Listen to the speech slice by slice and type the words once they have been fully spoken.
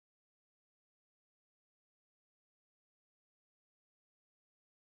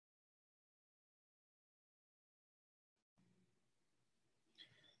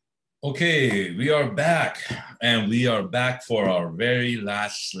Okay, we are back, and we are back for our very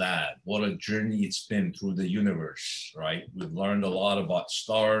last lab. What a journey it's been through the universe, right? We've learned a lot about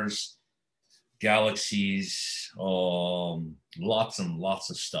stars, galaxies, lots and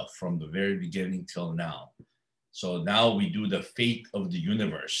lots of stuff from the very beginning till now. So now we do the fate of the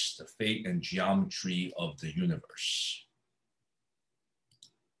universe, the fate and geometry of the universe.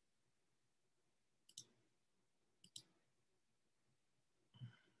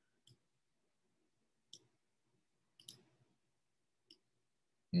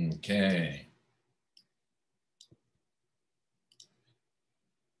 Okay.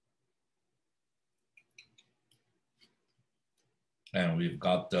 And we've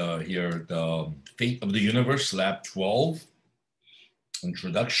got here the Fate of the Universe, Lab 12,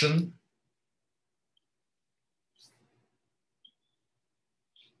 Introduction.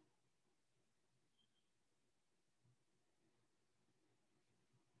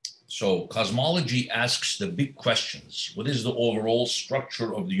 So cosmology asks the big questions. What is the overall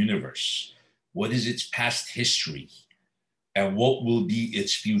structure of the universe? What is its past history? And what will be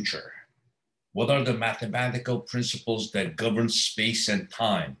its future? What are the mathematical principles that govern space and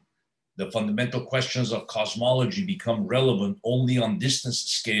time? The fundamental questions of cosmology become relevant only on distance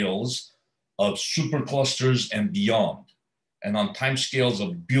scales of superclusters and beyond, and on timescales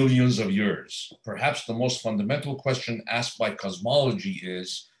of billions of years. Perhaps the most fundamental question asked by cosmology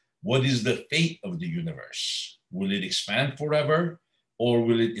is, what is the fate of the universe? Will it expand forever, or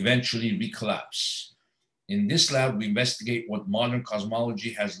will it eventually recollapse? In this lab, we investigate what modern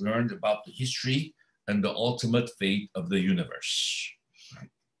cosmology has learned about the history and the ultimate fate of the universe.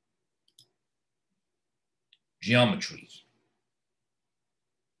 Geometry.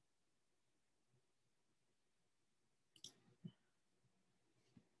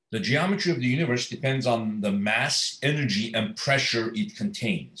 The geometry of the universe depends on the mass, energy, and pressure it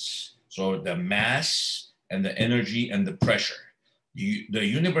contains. So the mass and the energy and the pressure. The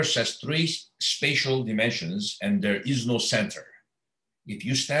universe has three spatial dimensions and there is no center. If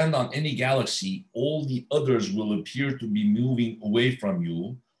you stand on any galaxy, all the others will appear to be moving away from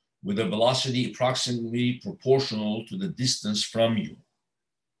you with a velocity approximately proportional to the distance from you.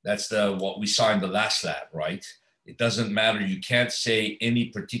 That's what we saw in the last lab, right? It doesn't matter. You can't say any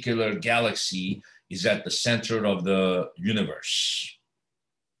particular galaxy is at the center of the universe.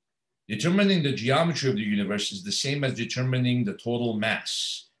 Determining the geometry of the universe is the same as determining the total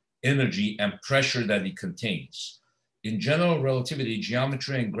mass, energy, and pressure that it contains. In general relativity,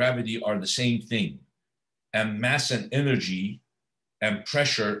 geometry and gravity are the same thing, and mass and energy and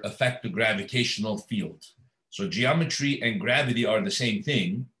pressure affect the gravitational field. So geometry and gravity are the same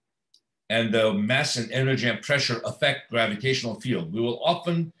thing, and the mass and energy and pressure affect gravitational field. We will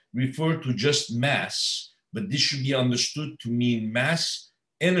often refer to just mass, but this should be understood to mean mass,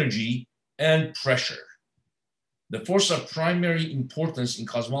 energy, and pressure. The force of primary importance in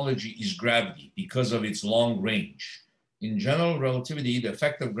cosmology is gravity because of its long range. In general relativity, the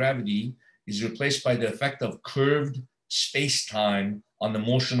effect of gravity is replaced by the effect of curved space-time on the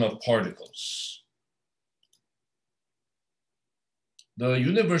motion of particles. The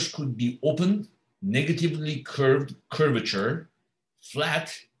universe could be open, negatively curved curvature,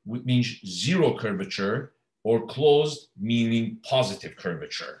 flat, which means zero curvature, or closed, meaning positive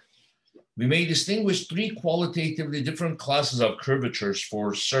curvature. We may distinguish three qualitatively different classes of curvatures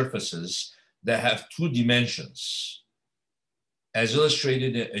for surfaces that have two dimensions. As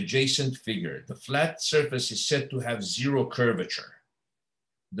illustrated in the adjacent figure, the flat surface is said to have zero curvature.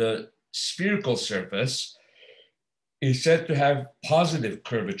 The spherical surface is said to have positive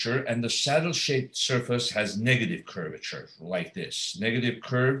curvature, and the saddle-shaped surface has negative curvature, like this: negative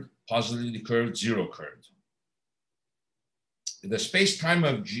curved, positively curved, zero curved. The space-time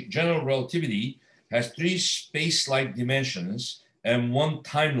of general relativity has three space-like dimensions and one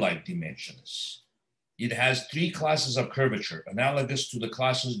time-like dimensions. It has three classes of curvature, analogous to the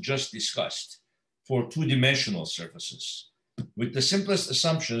classes just discussed, for two-dimensional surfaces. With the simplest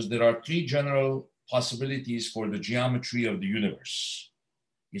assumptions, there are three general possibilities for the geometry of the universe.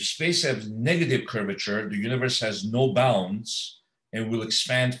 If space has negative curvature, the universe has no bounds and will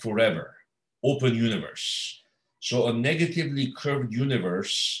expand forever. Open universe. So a negatively curved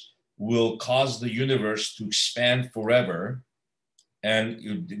universe will cause the universe to expand forever, and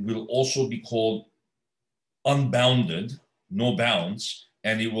it will also be called unbounded, no bounds,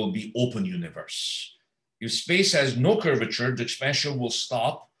 and it will be open universe. If space has no curvature, the expansion will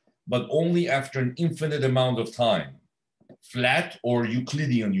stop, but only after an infinite amount of time. Flat or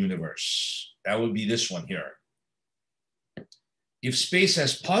Euclidean universe. That would be this one here. If space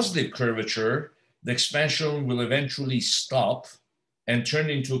has positive curvature, the expansion will eventually stop, and turn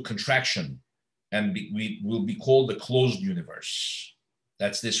into a contraction, and we will be called the closed universe.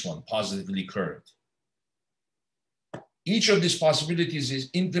 That's this one, positively curved. Each of these possibilities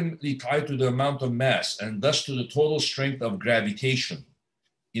is intimately tied to the amount of mass and thus to the total strength of gravitation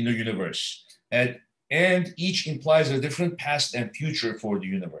in the universe. And each implies a different past and future for the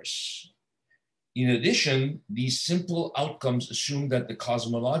universe. In addition, these simple outcomes assume that the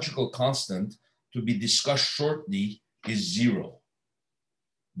cosmological constant to be discussed shortly is zero.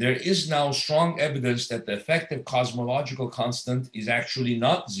 There is now strong evidence that the effective cosmological constant is actually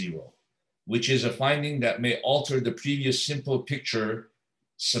not zero, which is a finding that may alter the previous simple picture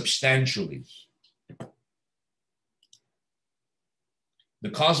substantially. The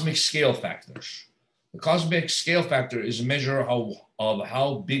cosmic scale factor. The cosmic scale factor is a measure of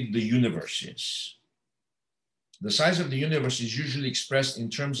how big the universe is. The size of the universe is usually expressed in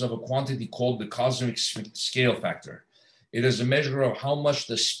terms of a quantity called the cosmic scale factor. It is a measure of how much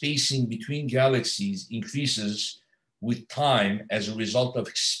the spacing between galaxies increases with time as a result of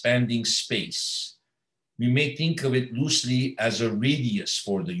expanding space. We may think of it loosely as a radius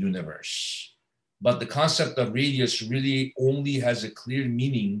for the universe, but the concept of radius really only has a clear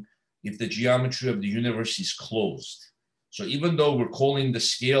meaning if the geometry of the universe is closed. So even though we're calling the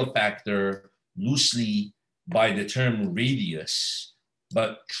scale factor loosely by the term radius,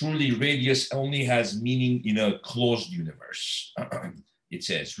 but truly radius only has meaning in a closed universe, it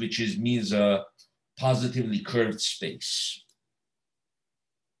says, which means a positively curved space.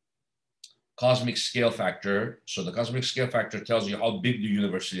 Cosmic scale factor. So the cosmic scale factor tells you how big the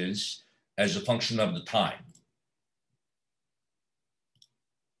universe is as a function of the time.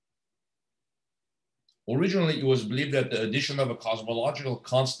 Originally, it was believed that the addition of a cosmological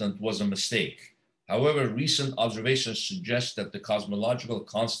constant was a mistake. However, recent observations suggest that the cosmological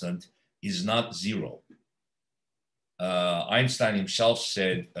constant is not zero. Einstein himself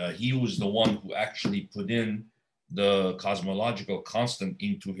said he was the one who actually put in the cosmological constant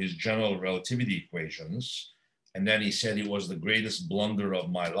into his general relativity equations. And then he said it was the greatest blunder of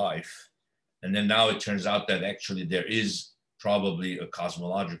my life. And then now it turns out that actually there is probably a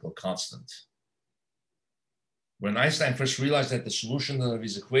cosmological constant. When Einstein first realized that the solution of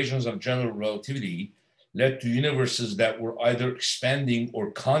his equations of general relativity led to universes that were either expanding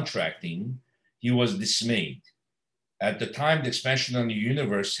or contracting, he was dismayed. At the time, the expansion of the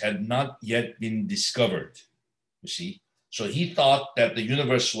universe had not yet been discovered, you see. So he thought that the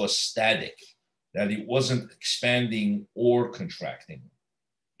universe was static, that it wasn't expanding or contracting.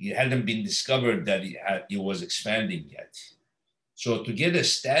 It hadn't been discovered that it was expanding yet. So to get a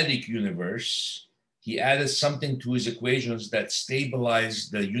static universe, he added something to his equations that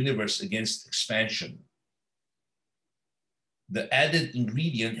stabilized the universe against expansion. The added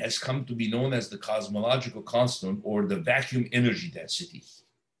ingredient has come to be known as the cosmological constant or the vacuum energy density.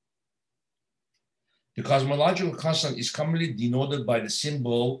 The cosmological constant is commonly denoted by the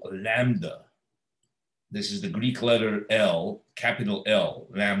symbol lambda. This is the Greek letter L, capital L,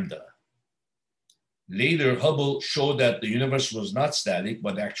 lambda. Later, Hubble showed that the universe was not static,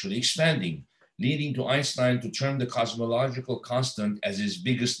 but actually expanding, leading to Einstein to term the cosmological constant as his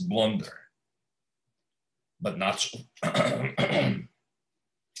biggest blunder. But not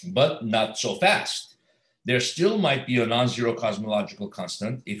so fast. There still might be a non-zero cosmological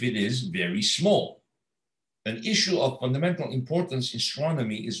constant if it is very small. An issue of fundamental importance in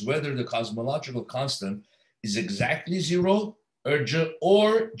astronomy is whether the cosmological constant is exactly zero or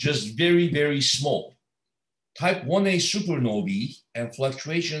just very, very small. Type 1a supernovae and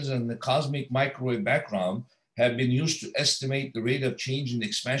fluctuations in the cosmic microwave background have been used to estimate the rate of change in the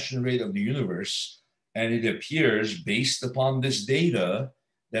expansion rate of the universe, and it appears, based upon this data,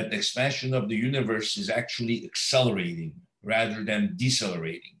 that the expansion of the universe is actually accelerating rather than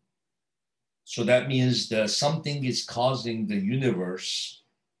decelerating. So that means that something is causing the universe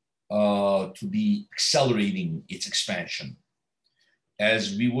to be accelerating its expansion,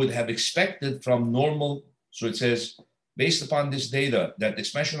 as we would have expected from normal. So it says, based upon this data, that the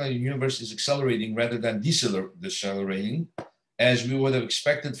expansion of the universe is accelerating rather than decelerating, as we would have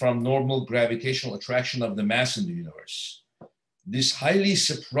expected from normal gravitational attraction of the mass in the universe. This highly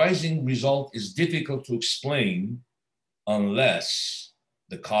surprising result is difficult to explain unless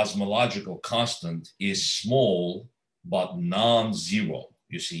the cosmological constant is small but non-zero,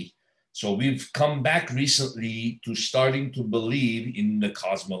 you see. So we've come back recently to starting to believe in the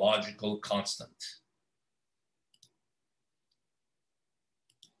cosmological constant.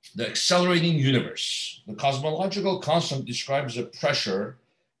 The accelerating universe. The cosmological constant describes a pressure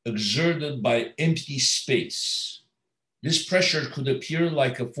exerted by empty space. This pressure could appear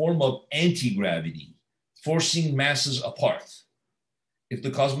like a form of anti-gravity, forcing masses apart. if the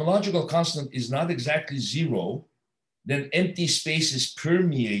cosmological constant is not exactly zero, then empty space is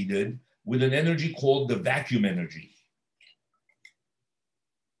permeated with an energy called the vacuum energy.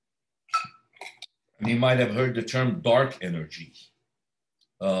 And you might have heard the term dark energy.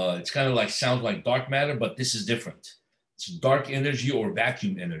 It's kind of like, sounds like dark matter, but this is different. It's dark energy or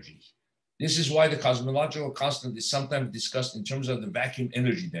vacuum energy. This is why the cosmological constant is sometimes discussed in terms of the vacuum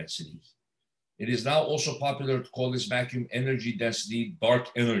energy density. It is now also popular to call this vacuum energy density dark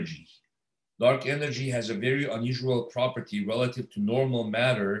energy. Dark energy has a very unusual property relative to normal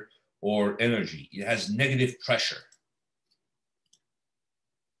matter or energy. It has negative pressure.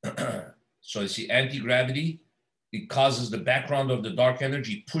 So you see anti-gravity, it causes the background of the dark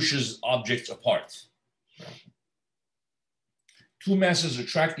energy, pushes objects apart. Two masses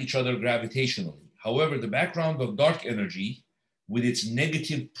attract each other gravitationally. However, the background of dark energy, with its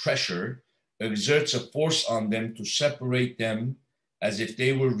negative pressure, exerts a force on them to separate them as if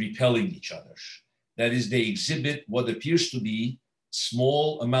they were repelling each other. That is, they exhibit what appears to be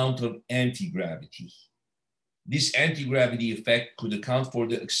small amount of anti-gravity. This anti-gravity effect could account for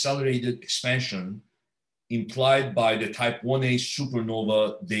the accelerated expansion implied by the type 1a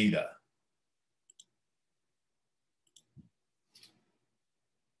supernova data.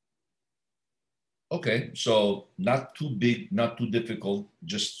 Okay, so not too big, not too difficult,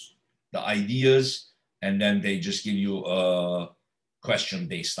 just the ideas, and then they just give you a question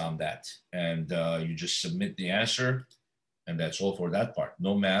based on that. And you just submit the answer, and that's all for that part.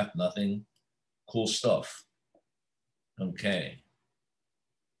 No math, nothing, cool stuff. Okay.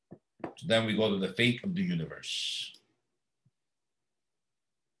 So then we go to the fate of the universe.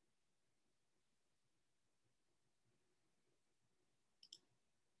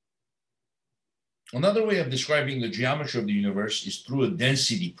 Another way of describing the geometry of the universe is through a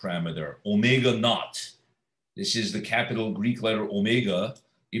density parameter, omega naught. This is the capital Greek letter omega.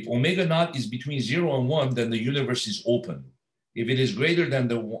 If omega naught is between 0 and 1, then the universe is open. If it is greater than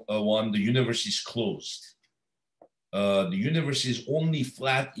the 1, the universe is closed. The universe is only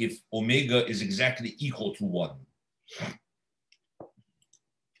flat if omega is exactly equal to 1.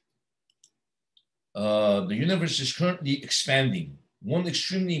 The universe is currently expanding. One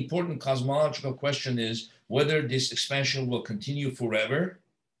extremely important cosmological question is whether this expansion will continue forever.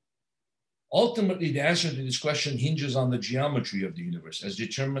 Ultimately, the answer to this question hinges on the geometry of the universe as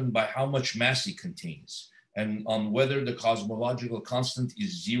determined by how much mass it contains and on whether the cosmological constant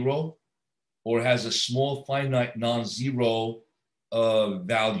is 0 or has a small finite non-zero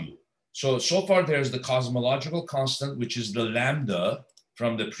value. So far there's the cosmological constant, which is the lambda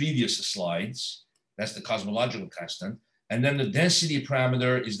from the previous slides. That's the cosmological constant. And then the density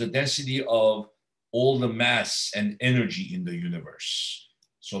parameter is the density of all the mass and energy in the universe.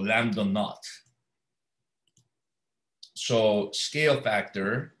 So lambda naught. So scale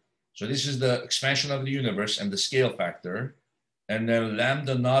factor. So this is the expansion of the universe and the scale factor. And then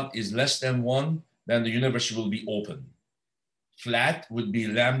lambda naught is less than 1, then the universe will be open. Flat would be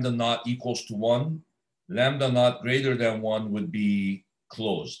lambda naught equals to 1. Lambda naught greater than 1 would be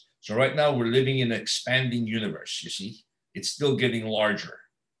closed. So right now we're living in an expanding universe, you see? It's still getting larger.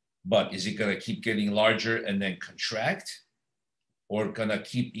 But is it going to keep getting larger and then contract? Or going to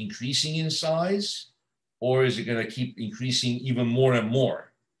keep increasing in size? Or is it going to keep increasing even more and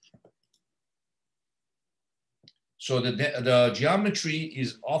more? So the geometry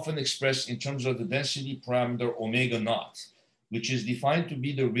is often expressed in terms of the density parameter omega naught, which is defined to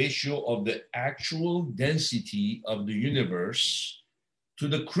be the ratio of the actual density of the universe to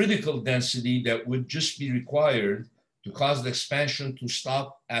the critical density that would just be required to cause the expansion to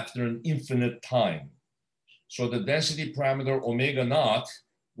stop after an infinite time. So the density parameter omega naught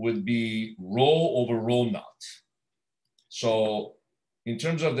would be rho over rho naught. So in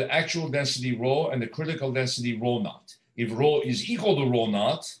terms of the actual density rho and the critical density rho naught, if rho is equal to rho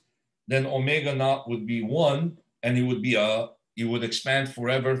naught, then omega naught would be 1, and it would expand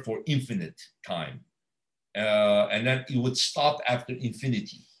forever for infinite time. And then it would stop after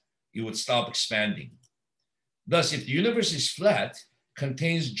infinity. It would stop expanding. Thus, if the universe is flat,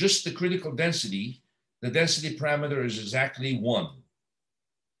 contains just the critical density, the density parameter is exactly 1.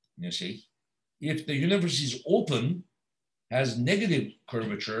 You see? If the universe is open, has negative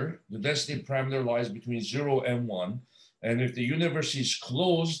curvature, the density parameter lies between 0 and 1. And if the universe is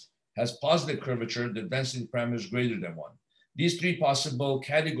closed, has positive curvature, the density parameter is greater than 1. These three possible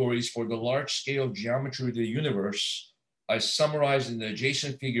categories for the large-scale geometry of the universe are summarized in the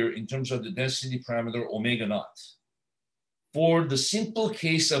adjacent figure in terms of the density parameter omega naught. For the simple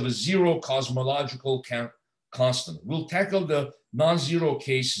case of a 0 cosmological constant, we'll tackle the non-zero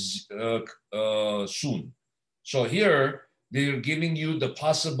case soon. So here, they're giving you the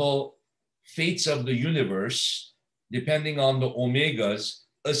possible fates of the universe depending on the omegas,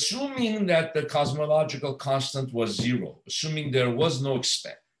 assuming that the cosmological constant was zero, assuming there was no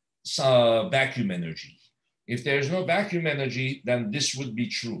vacuum energy. If there's no vacuum energy, then this would be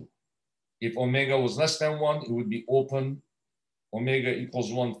true. If omega was less than 1, it would be open. Omega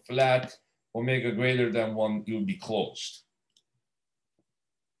equals 1 flat. Omega greater than 1, it would be closed.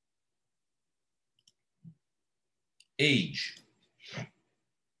 Age.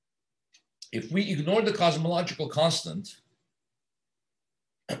 If we ignore the cosmological constant,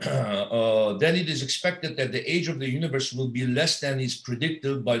 then it is expected that the age of the universe will be less than is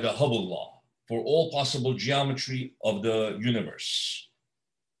predicted by the Hubble law for all possible geometry of the universe.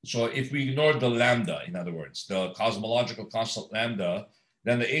 So if we ignore the lambda, in other words, the cosmological constant lambda,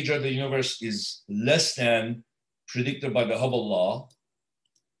 then the age of the universe is less than predicted by the Hubble law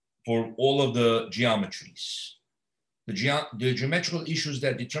for all of the geometries. The geometrical issues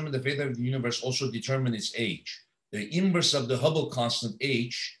that determine the fate of the universe also determine its age. The inverse of the Hubble constant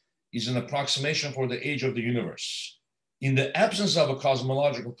h is an approximation for the age of the universe. In the absence of a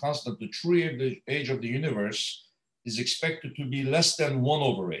cosmological constant, the true age of the universe is expected to be less than 1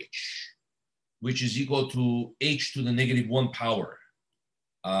 over h, which is equal to h to the negative 1 power.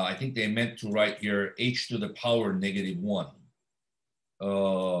 I think they meant to write here h to the power negative 1.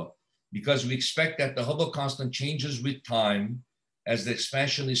 Because we expect that the Hubble constant changes with time as the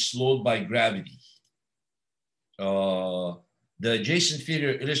expansion is slowed by gravity. The adjacent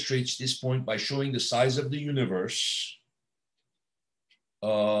figure illustrates this point by showing the size of the universe,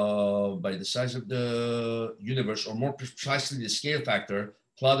 or more precisely the scale factor,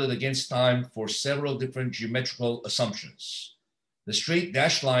 plotted against time for several different geometrical assumptions. The straight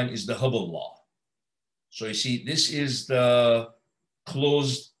dashed line is the Hubble law. So you see, this is the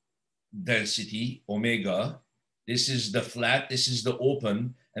closed density, omega. This is the flat, this is the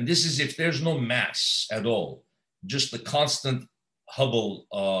open, and this is if there's no mass at all, just the constant Hubble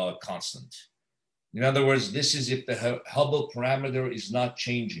constant. In other words, this is if the Hubble parameter is not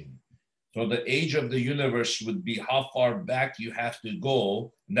changing. So the age of the universe would be how far back you have to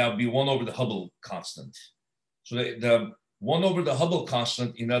go, and that would be 1 over the Hubble constant. So the 1 over the Hubble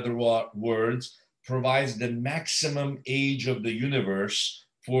constant, in other words, provides the maximum age of the universe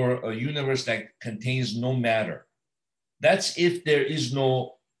for a universe that contains no matter. That's if there is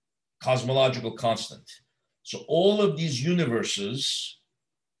no cosmological constant. So all of these universes,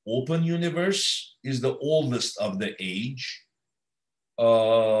 open universe is the oldest of the age.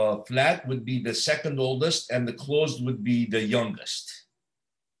 Flat would be the second oldest, and the closed would be the youngest.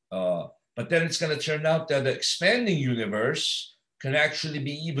 But then it's going to turn out that the expanding universe can actually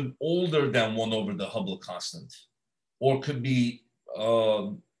be even older than 1 over the Hubble constant, or could be,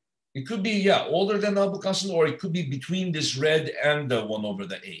 it could be, older than the Hubble constant, or it could be between this red and the 1 over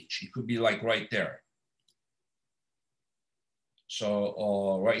the h. It could be like right there.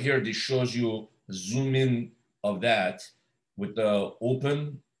 So right here, this shows you a zoom in of that with the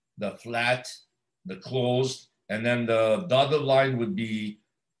open, the flat, the closed, and then the dotted line would be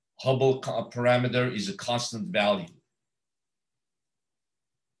Hubble parameter is a constant value.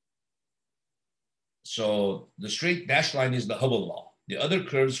 So the straight dashed line is the Hubble law. The other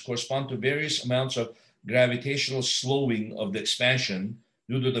curves correspond to various amounts of gravitational slowing of the expansion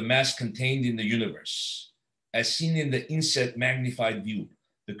due to the mass contained in the universe. As seen in the inset magnified view,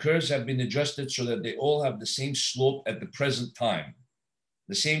 the curves have been adjusted so that they all have the same slope at the present time,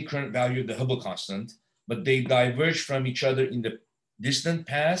 the same current value of the Hubble constant, but they diverge from each other in the distant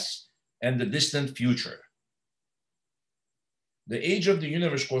past and the distant future. The age of the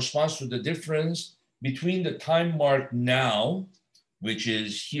universe corresponds to the difference between the time mark now, which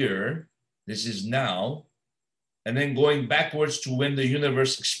is here, this is now, and then going backwards to when the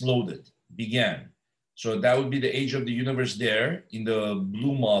universe exploded, began. So that would be the age of the universe there in the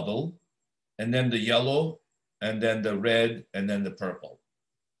blue model, and then the yellow, and then the red, and then the purple.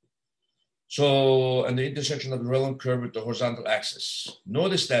 So, and the intersection of the relevant curve with the horizontal axis.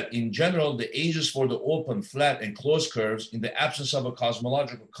 Notice that in general, the ages for the open, flat, and closed curves in the absence of a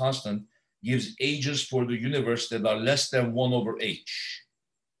cosmological constant gives ages for the universe that are less than 1 over h.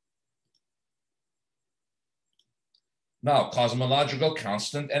 Now, cosmological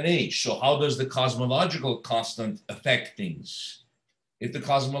constant and age. So how does the cosmological constant affect things? If the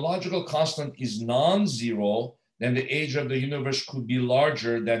cosmological constant is non-zero, then the age of the universe could be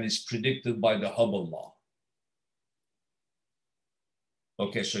larger than is predicted by the Hubble law.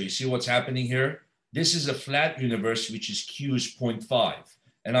 Okay, so you see what's happening here? This is a flat universe, which is Q is 0.5.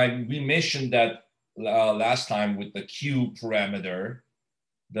 And we mentioned that last time with the Q parameter,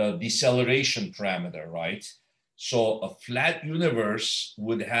 the deceleration parameter, right? So a flat universe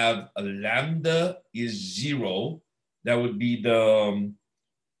would have a lambda is 0. That would be the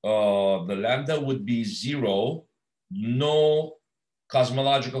lambda would be 0, no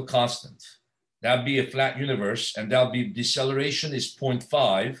cosmological constant. That'd be a flat universe, and that'll be deceleration is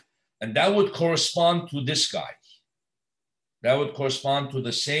 0.5, and that would correspond to this guy. That would correspond to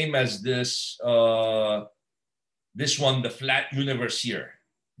the same as this this one, the flat universe here.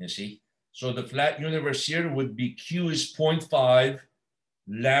 You see? So the flat universe here would be Q is 0.5,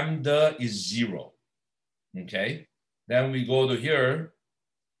 lambda is 0. Okay? Then we go to here.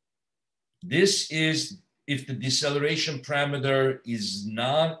 This is if the deceleration parameter is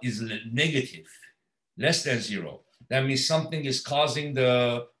negative, less than 0. That means something is causing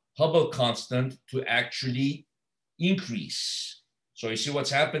the Hubble constant to actually increase. So you see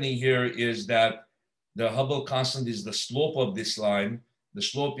what's happening here is that the Hubble constant is the slope of this line. The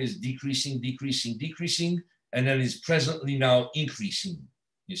slope is decreasing, decreasing, decreasing, and then is presently now increasing.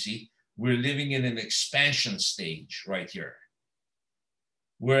 You see, we're living in an expansion stage right here.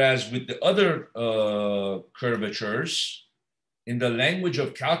 Whereas with the other curvatures, in the language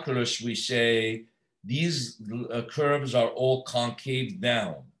of calculus, we say these curves are all concave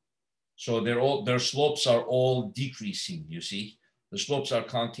down. So their slopes are all decreasing, you see. The slopes are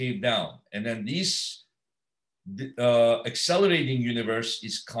concave down. And then these accelerating universe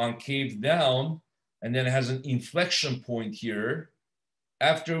is concave down, and then it has an inflection point here,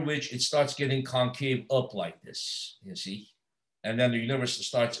 after which it starts getting concave up like this, you see. And then the universe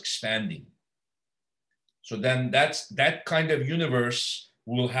starts expanding. So then that kind of universe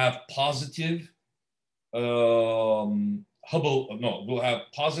will have positive will have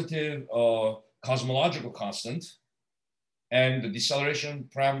positive cosmological constant, and the deceleration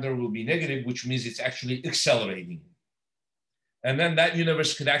parameter will be negative, which means it's actually accelerating. And then that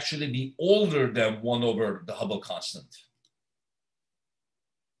universe could actually be older than 1 over the Hubble constant.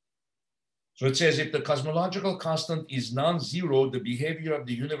 So it says if the cosmological constant is non-zero, the behavior of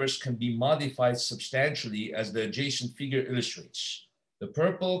the universe can be modified substantially, as the adjacent figure illustrates. The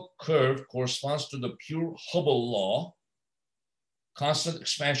purple curve corresponds to the pure Hubble law, constant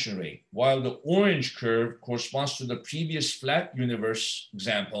expansion rate, while the orange curve corresponds to the previous flat universe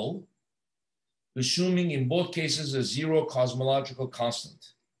example, assuming in both cases a 0 cosmological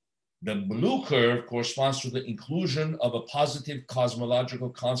constant. The blue curve corresponds to the inclusion of a positive cosmological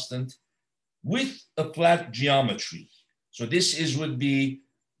constant with a flat geometry. So this would be,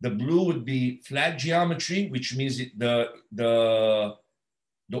 the blue would be flat geometry, which means the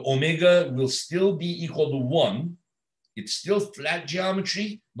omega will still be equal to 1. It's still flat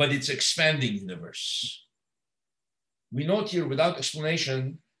geometry, but it's expanding universe. We note here without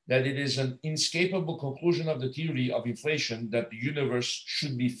explanation that it is an inescapable conclusion of the theory of inflation that the universe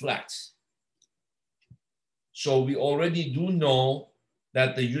should be flat. So we already do know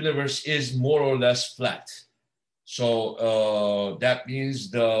that the universe is more or less flat. So that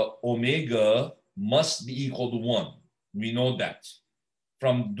means the omega must be equal to 1. We know that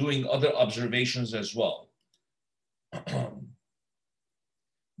from doing other observations as well.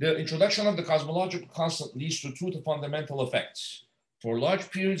 The introduction of the cosmological constant leads to two fundamental effects. For large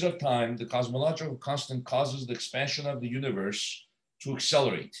periods of time, the cosmological constant causes the expansion of the universe to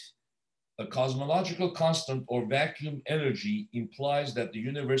accelerate. A cosmological constant or vacuum energy implies that the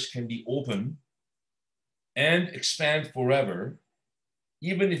universe can be open and expand forever,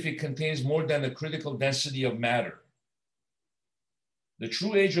 even if it contains more than a critical density of matter. The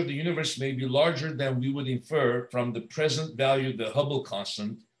true age of the universe may be larger than we would infer from the present value of the Hubble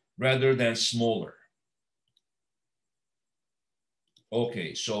constant, rather than smaller.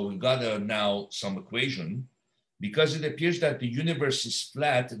 Okay, so we got now some equation. Because it appears that the universe is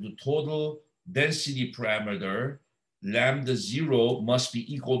flat, the total density parameter, lambda 0, must be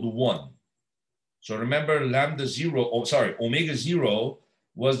equal to 1. So remember, omega 0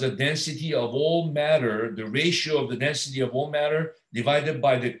 was the density of all matter, the ratio of the density of all matter divided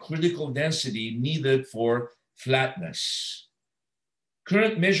by the critical density needed for flatness.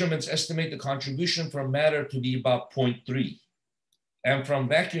 Current measurements estimate the contribution from matter to be about 0.3 and from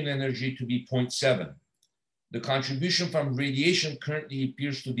vacuum energy to be 0.7. The contribution from radiation currently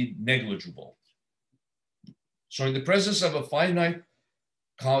appears to be negligible. So in the presence of a finite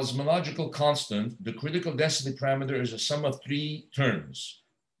cosmological constant, the critical density parameter is a sum of 3 terms.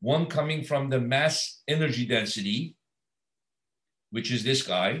 One coming from the mass energy density, which is this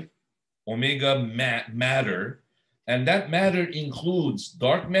guy, omega matter, and that matter includes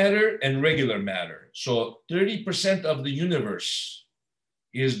dark matter and regular matter. So 30% of the universe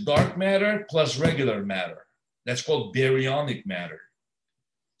is dark matter plus regular matter. That's called baryonic matter.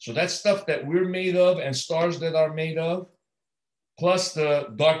 So that's stuff that we're made of and stars that are made of, plus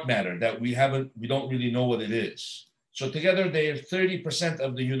the dark matter that we don't really know what it is. So together they are 30%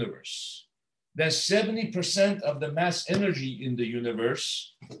 of the universe. Then 70% of the mass energy in the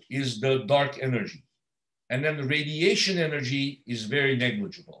universe is the dark energy. And then the radiation energy is very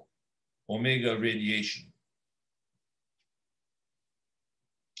negligible, omega radiation.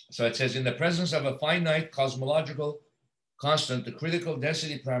 So it says, in the presence of a finite cosmological constant, the critical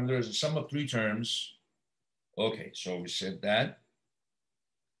density parameter is the sum of three terms. Okay, so we said that.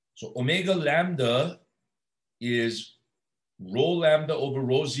 So omega lambda is rho lambda over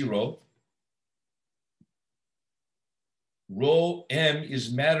rho zero. Rho m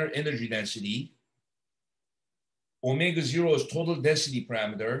is matter energy density. Omega zero is total density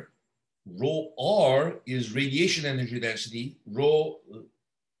parameter. Rho r is radiation energy density. Rho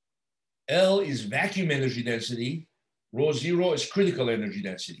L is vacuum energy density. Rho zero is critical energy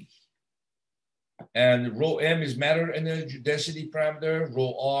density. And rho m is matter energy density parameter.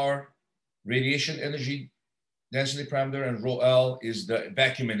 Rho r, radiation energy density parameter. And rho L is the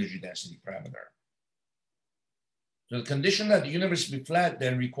vacuum energy density parameter. So the condition that the universe be flat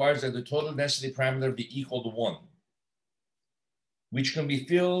then requires that the total density parameter be equal to 1, which can be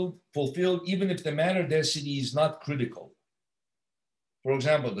fulfilled even if the matter density is not critical. For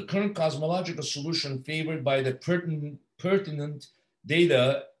example, the current cosmological solution favored by the pertinent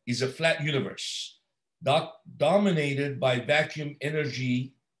data is a flat universe, dominated by vacuum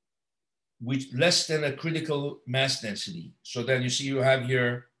energy with less than a critical mass density. So then you see you have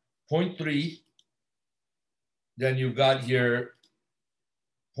here 0.3, then you've got here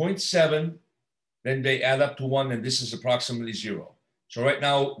 0.7, then they add up to 1, and this is approximately 0. So right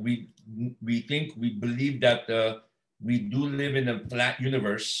now we believe that we do live in a flat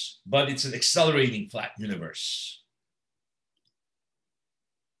universe, but it's an accelerating flat universe.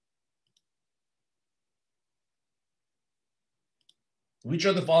 Which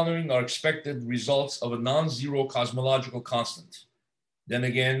of the following are expected results of a non-zero cosmological constant? Then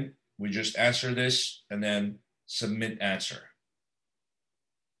again, we just answer this and then submit answer.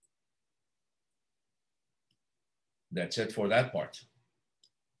 That's it for that part.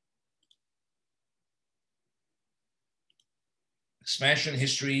 Expansion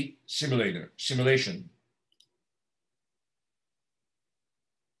history simulation.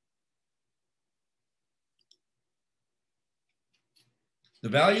 The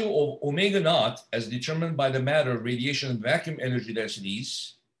value of omega naught as determined by the matter, radiation, and vacuum energy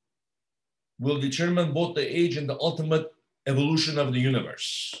densities will determine both the age and the ultimate evolution of the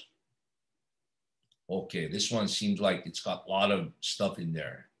universe. Okay, this one seems like it's got a lot of stuff in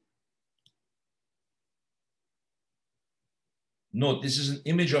there. Note, this is an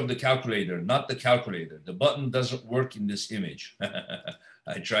image of the calculator, not the calculator. The button doesn't work in this image.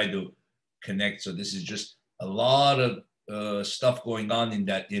 I tried to connect, so this is just a lot of stuff going on in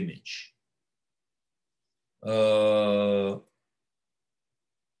that image.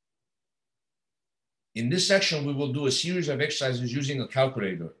 In this section, we will do a series of exercises using a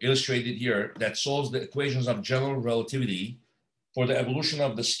calculator, illustrated here, that solves the equations of general relativity for the evolution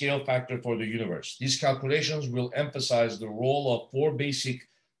of the scale factor for the universe. These calculations will emphasize the role of 4 basic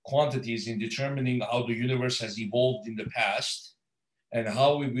quantities in determining how the universe has evolved in the past and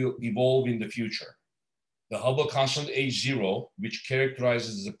how it will evolve in the future. The Hubble constant H0, which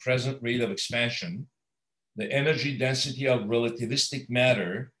characterizes the present rate of expansion, the energy density of relativistic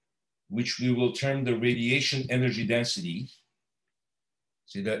matter, which we will term the radiation energy density.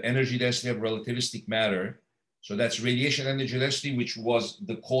 See, the energy density of relativistic matter. So that's radiation energy density, which was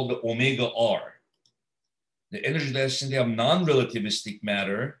called the omega R. The energy density of non-relativistic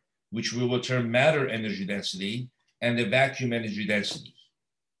matter, which we will term matter energy density, and the vacuum energy density.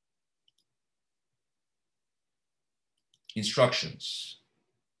 Instructions.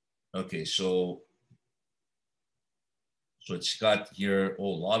 Okay, so it's got here a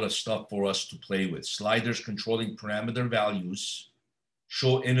lot of stuff for us to play with. Sliders controlling parameter values,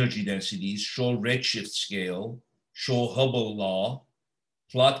 show energy densities, show redshift scale, show Hubble law,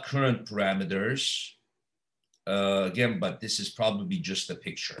 plot current parameters. Again, but this is probably just a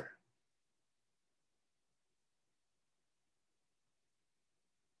picture.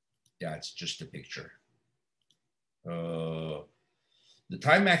 Yeah, it's just a picture. The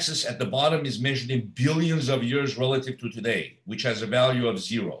time axis at the bottom is measured in billions of years relative to today, which has a value of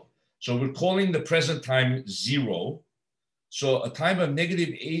 0. So we're calling the present time 0. So a time of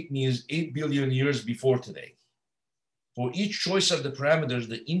 -8 means 8 billion years before today. For each choice of the parameters,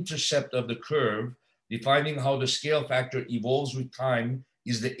 the intercept of the curve defining how the scale factor evolves with time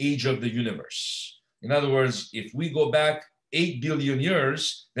is the age of the universe. In other words, if we go back 8 billion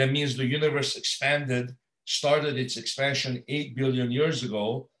years, that means the universe expanded, started its expansion 8 billion years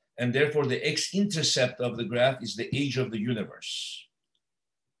ago, and therefore the x-intercept of the graph is the age of the universe.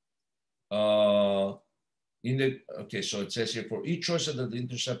 Okay, so it says here, for each choice of the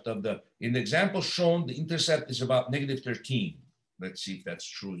intercept of the, in the example shown, the intercept is about -13. Let's see if that's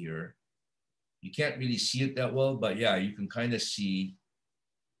true here. You can't really see it that well, but yeah, you can kind of see,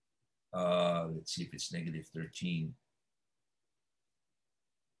 let's see if it's -13.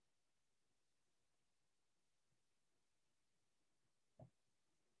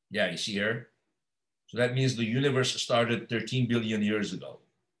 Yeah, you see here? So that means the universe started 13 billion years ago,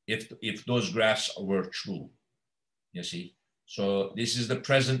 if those graphs were true, you see? So this is the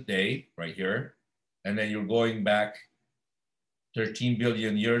present day right here. And then you're going back 13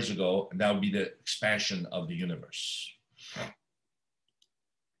 billion years ago, and that would be the expansion of the universe.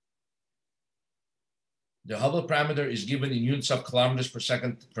 The Hubble parameter is given in units of kilometers per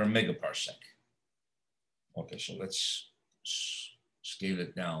second per megaparsec. Okay, so let's scale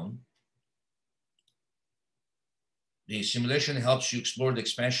it down. The simulation helps you explore the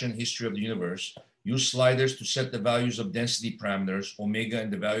expansion history of the universe. Use sliders to set the values of density parameters, omega,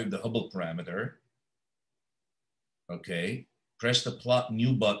 and the value of the Hubble parameter. Okay. Press the plot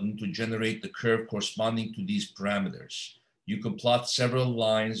new button to generate the curve corresponding to these parameters. You can plot several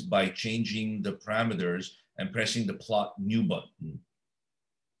lines by changing the parameters and pressing the plot new button.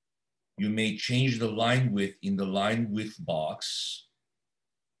 You may change the line width in the line width box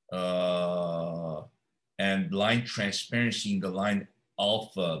and line transparency in the line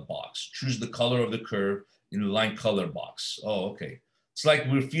alpha box. Choose the color of the curve in the line color box. Oh, okay. It's like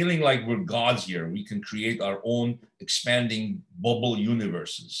we're feeling like we're gods here. We can create our own expanding bubble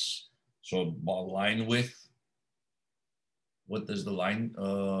universes. So line width, what does the line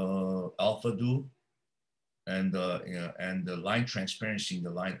alpha do? And the line transparency in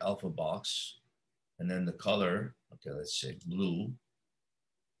the line alpha box. And then the color, okay, let's say blue.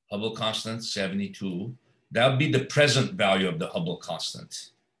 Hubble constant, 72. That would be the present value of the Hubble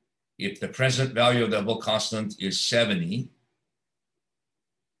constant. If the present value of the Hubble constant is 70,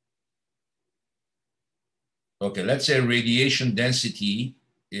 okay, let's say radiation density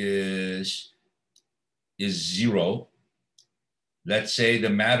is 0. Let's say the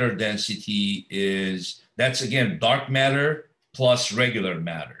matter density is, that's again, dark matter plus regular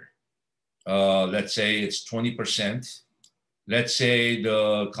matter. Let's say it's 20%. Let's say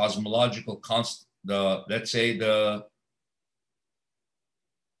the cosmological constant, let's say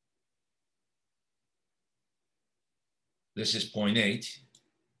this is 0.8.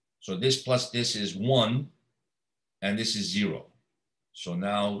 So this plus this is 1, and this is 0. So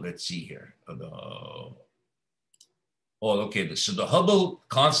now let's see here. Okay, so the Hubble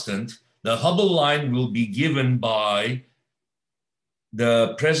constant, the Hubble line will be given by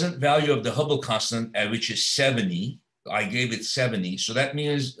the present value of the Hubble constant, which is 70. I gave it 70. So that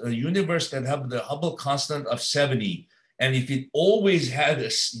means a universe that have the Hubble constant of 70. And if it always had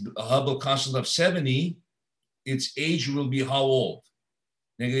a Hubble constant of 70, its age will be how old?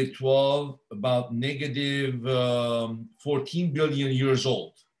 -12, about -14 billion years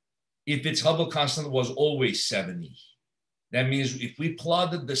old. If its Hubble constant was always 70. That means if we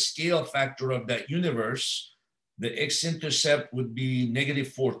plotted the scale factor of that universe, the x-intercept would be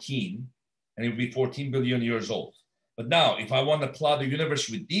 -14, and it would be 14 billion years old. But now, if I want to plot the universe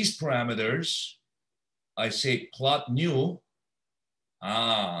with these parameters, I say plot new.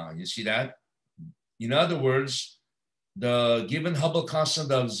 You see that? In other words, the given Hubble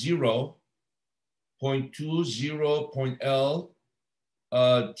constant of 0, 0.20 L,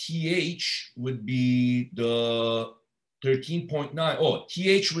 TH would be the 13.9. Oh,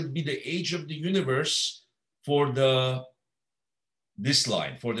 TH would be the age of the universe for this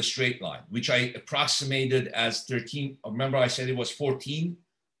line, for the straight line, which I approximated as 13. Remember I said it was 14?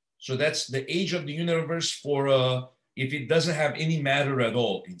 So that's the age of the universe for if it doesn't have any matter at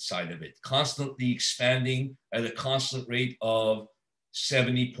all inside of it, constantly expanding at a constant rate of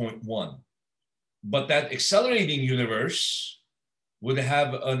 70.1. But that accelerating universe would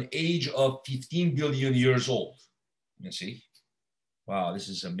have an age of 15 billion years old. You see? Wow, this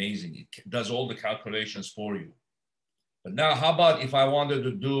is amazing. It does all the calculations for you. But now, how about if I wanted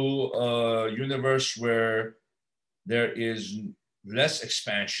to do a universe where there is less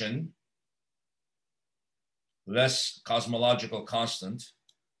expansion, less cosmological constant,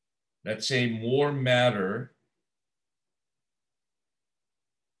 let's say more matter,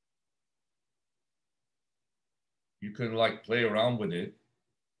 you can like play around with it.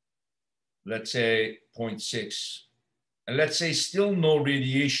 Let's say 0.6, and let's say still no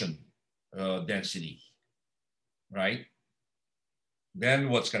radiation density, right? then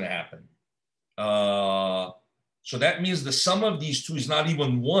what's going to happen? So that means the sum of these two is not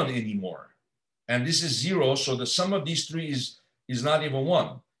even 1 anymore. And this is 0, so the sum of these three is not even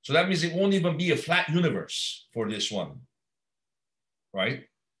 1. So that means it won't even be a flat universe for this one, right?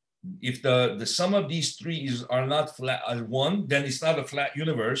 If the sum of these three are not flat as 1, then it's not a flat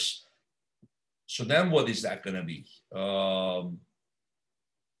universe. So then what is that going to be?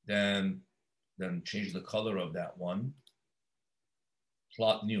 Then change the color of that one.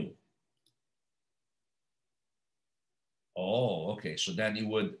 Plot new. Oh, okay. So then it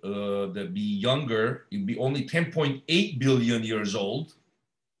would be younger. It would be only 10.8 billion years old,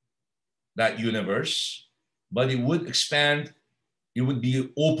 that universe, but it would expand. It would be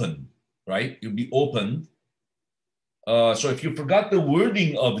open, right? It would be open. So if you forgot the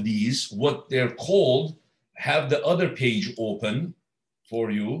wording of these, what they're called, have the other page open for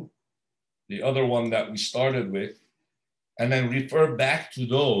you, the other one that we started with, and then refer back to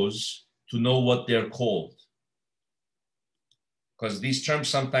those to know what they're called. Because these terms,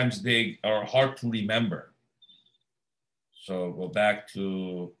 sometimes they are hard to remember. So go back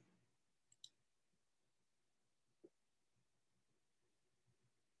to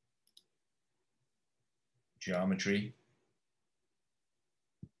geometry.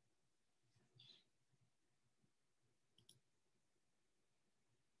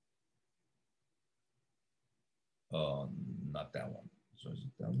 Not that one. So is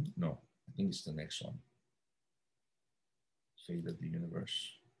it that one? No, I think it's the next one. Fate of the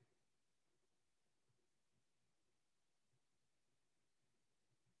universe.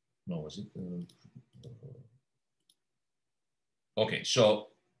 No, was it the? Okay, so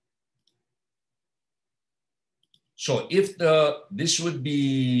if this would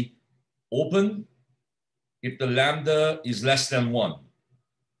be open, if the lambda is less than 1.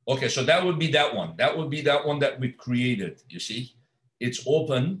 Okay, so that would be that one. That would be that one that we created, you see? It's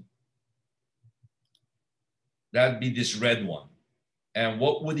open. That'd be this red one. And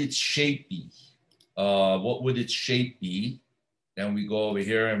what would its shape be? What would its shape be? Then we go over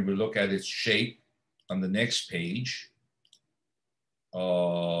here and we look at its shape on the next page.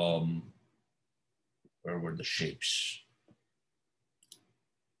 Where were the shapes?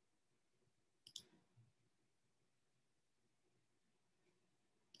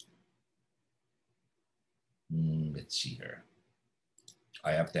 Let's see here.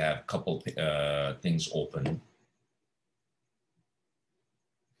 I have to have a couple things open.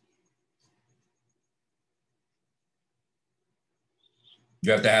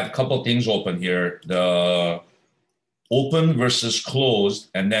 You have to have a couple things open here. The open versus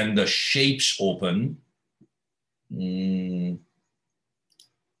closed, and then the shapes open. I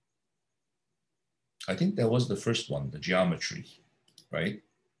think that was the first one, the geometry, right?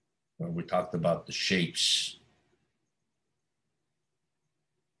 When we talked about the shapes.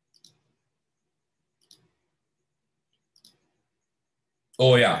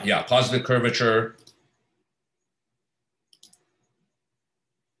 Oh yeah, positive curvature.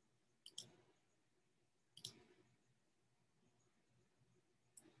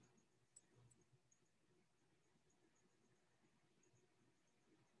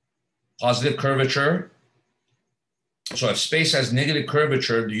 Positive curvature. So if space has negative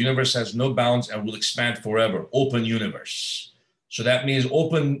curvature, the universe has no bounds and will expand forever. Open universe. So that means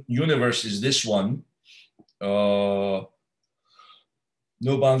open universe is this one. No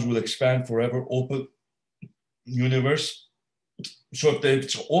bounds will expand forever. Open universe. So if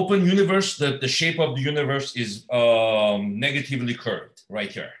it's open universe, the shape of the universe is negatively curved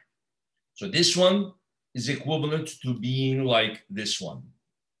right here. So this one is equivalent to being like this one.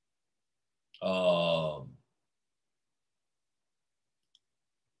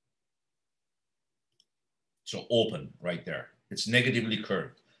 So open right there. It's negatively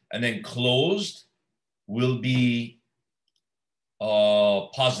curved. And then closed will be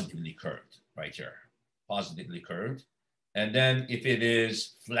positively curved right here. Positively curved. And then if it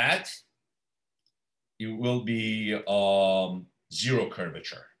is flat, it will be zero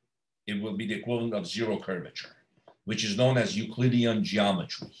curvature. It will be the equivalent of zero curvature, which is known as Euclidean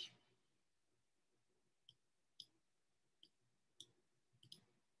geometry.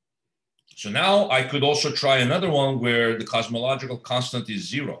 So now I could also try another one where the cosmological constant is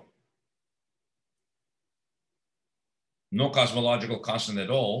 0. No cosmological constant at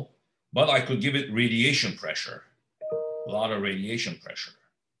all, but I could give it radiation pressure, a lot of radiation pressure.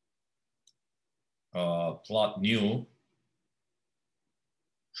 Plot new,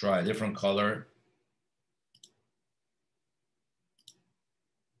 try a different color.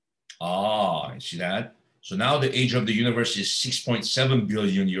 You see that? So now the age of the universe is 6.7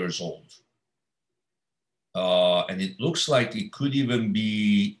 billion years old. And it looks like it could even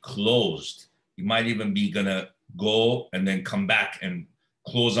be closed. It might even be gonna go and then come back and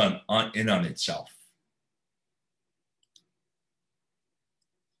close in on itself.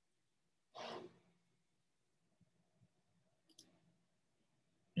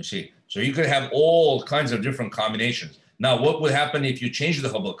 You see, so you could have all kinds of different combinations. Now, what would happen if you change the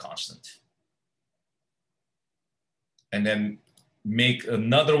Hubble constant and then make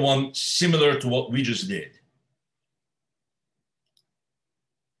another one similar to what we just did?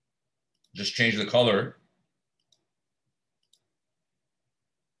 Just change the color,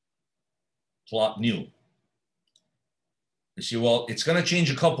 plot new. You see, well, it's going to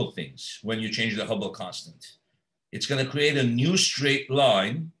change a couple of things when you change the Hubble constant. It's going to create a new straight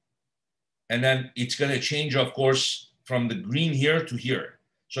line, and then it's going to change, of course, from the green here to here.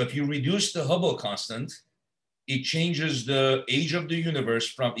 So if you reduce the Hubble constant, it changes the age of the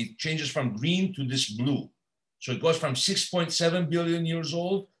universe it changes from green to this blue. So it goes from 6.7 billion years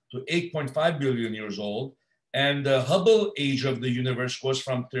old to 8.5 billion years old. And the Hubble age of the universe goes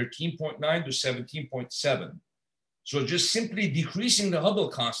from 13.9 to 17.7. So just simply decreasing the Hubble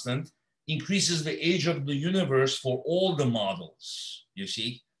constant increases the age of the universe for all the models. You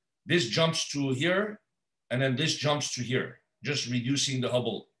see, this jumps to here, and then this jumps to here, just reducing the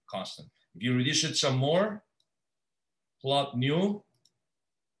Hubble constant. If you reduce it some more, plot new,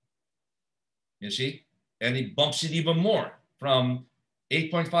 you see, and it bumps it even more from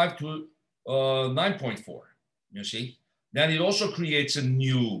 8.5 to 9.4, you see. Then it also creates a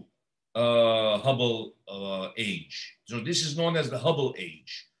new Hubble age. So this is known as the Hubble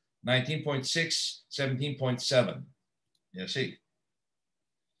age, 19.6, 17.7, you see.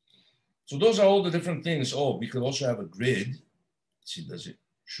 So those are all the different things. Oh, we could also have a grid. Let's see, does it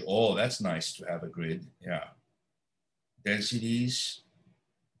show? Oh, that's nice to have a grid, yeah. Densities,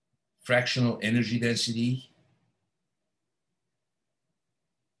 fractional energy density.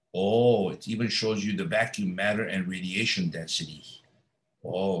 Oh, it even shows you the vacuum matter and radiation density.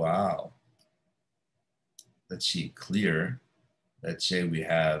 Oh, wow. Let's see, clear. Let's say we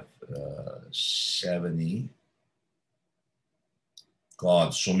have 70.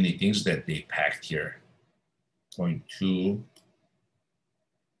 God, so many things that they packed here. 0.2,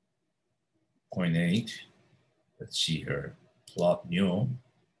 0.8. Let's see here, plot new,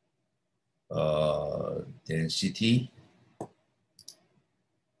 density.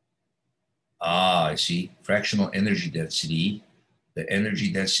 I see, fractional energy density. The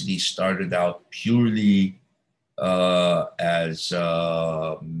energy density started out purely as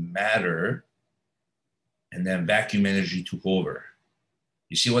matter, and then vacuum energy took over.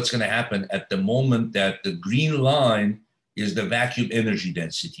 You see what's going to happen at the moment that the green line is the vacuum energy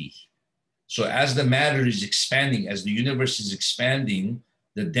density. So as the matter is expanding, as the universe is expanding,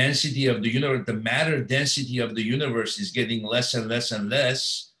 the density of the universe, the matter density of the universe is getting less and less and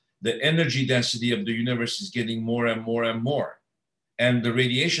less. The energy density of the universe is getting more and more and more. And the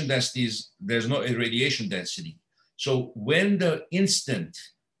radiation density there's no radiation density. So when the instant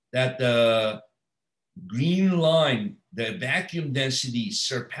that the green line, the vacuum density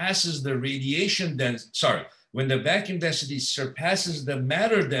surpasses the radiation density, when the vacuum density surpasses the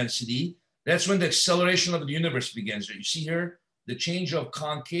matter density, that's when the acceleration of the universe begins. You see here, the change of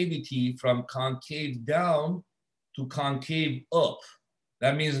concavity from concave down to concave up.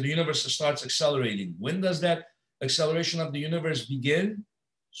 That means the universe starts accelerating. When does that acceleration of the universe begin?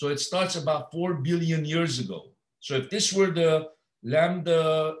 So it starts about 4 billion years ago. So if this were the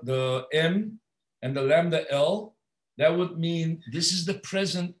lambda, the M and the lambda L, that would mean this is the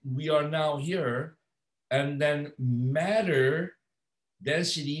present, we are now here, and then matter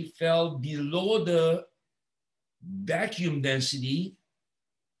density fell below the vacuum density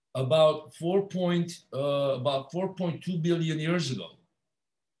about 4.2 billion years ago.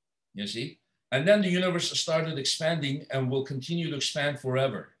 You see? And then the universe started expanding and will continue to expand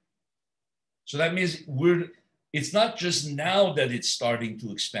forever. So that means it's not just now that it's starting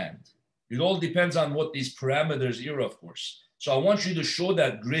to expand. It all depends on what these parameters are, of course. So I want you to show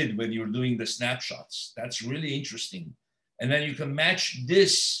that grid when you're doing the snapshots. That's really interesting. And then you can match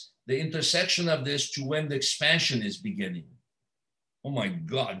this, the intersection of this, to when the expansion is beginning. Oh my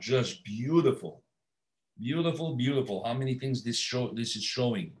God, just beautiful. Beautiful, beautiful. How many things this is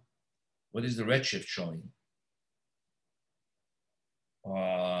showing? What is the redshift showing?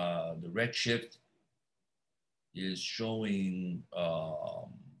 The redshift is showing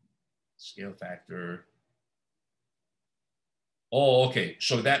scale factor. Oh, okay.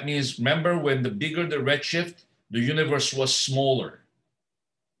 So that means, remember when the bigger the redshift, the universe was smaller.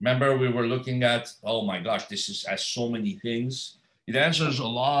 Remember we were looking at, oh my gosh, this has so many things. It answers a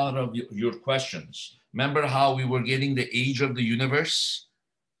lot of your questions. Remember how we were getting the age of the universe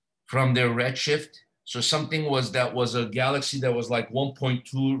from their redshift? So something that was a galaxy that was like 1.2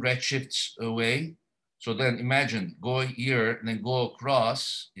 redshifts away. So then imagine, go here and then go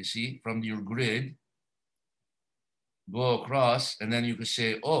across, you see, from your grid, go across, and then you could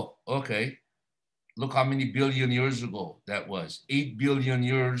say, oh, okay, look how many billion years ago that was. 8 billion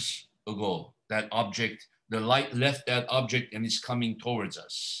years ago, that object, the light left that object and is coming towards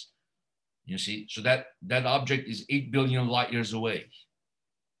us. You see, so that object is 8 billion light years away,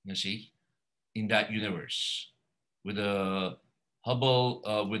 you see, in that universe with a Hubble,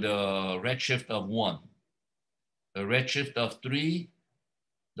 with a redshift of 1. A redshift of 3,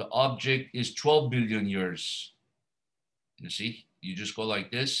 the object is 12 billion years. You see, you just go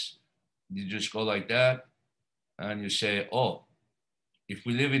like this, you just go like that, and you say, oh, if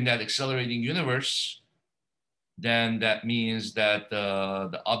we live in that accelerating universe, then that means that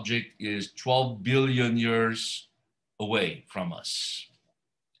the object is 12 billion years away from us.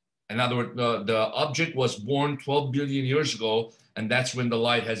 In other words, the object was born 12 billion years ago, and that's when the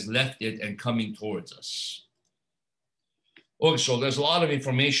light has left it and coming towards us. Okay, so there's a lot of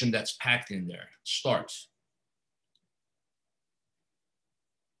information that's packed in there. Start.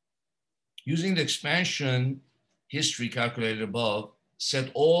 Using the expansion history calculated above,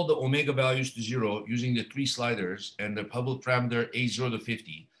 set all the omega values to 0 using the 3 sliders and the Hubble parameter A0 to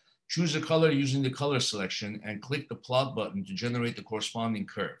 50. Choose a color using the color selection and click the plot button to generate the corresponding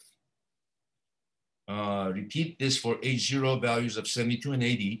curve. Repeat this for H0 values of 72 and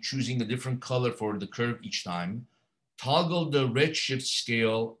 80, choosing a different color for the curve each time. Toggle the redshift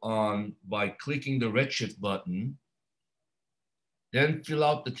scale on by clicking the redshift button. Then fill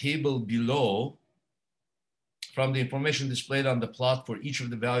out the table below from the information displayed on the plot for each of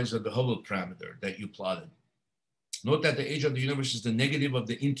the values of the Hubble parameter that you plotted. Note that the age of the universe is the negative of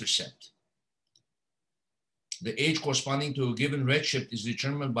the intercept. The age corresponding to a given redshift is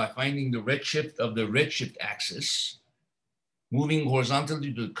determined by finding the redshift of the redshift axis, moving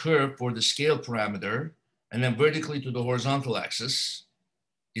horizontally to the curve for the scale parameter, and then vertically to the horizontal axis.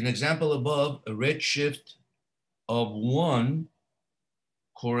 In example above, a redshift of 1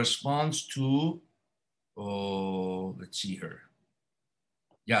 corresponds to, let's see here.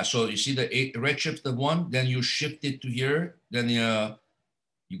 Yeah, so you see the redshift of 1, then you shift it to here, then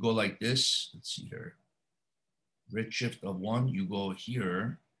you go like this. Let's see here. Redshift of 1, you go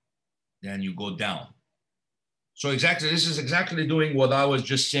here, then you go down. So exactly, this is exactly doing what I was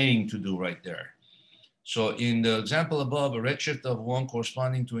just saying to do right there. So in the example above, a redshift of 1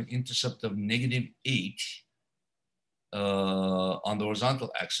 corresponding to an intercept of -8 on the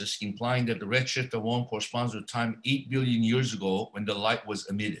horizontal axis, implying that the redshift of 1 corresponds to a time 8 billion years ago when the light was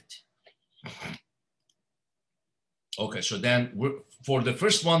emitted. Okay, so then for the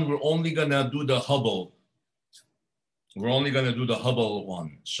first one, we're only gonna do the Hubble. We're only gonna do the Hubble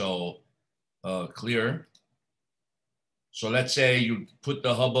one. So clear. So let's say you put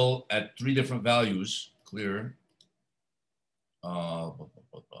the Hubble at 3 different values, clear.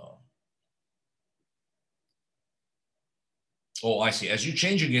 Oh, I see. As you're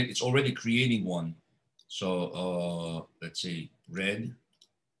changing it, it's already creating one. So let's say red,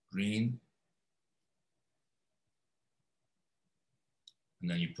 green. And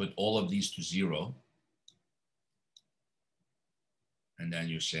then you put all of these to 0. And then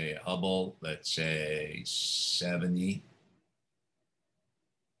you say Hubble, let's say 70.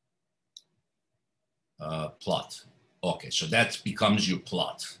 Plot. Okay, so that becomes your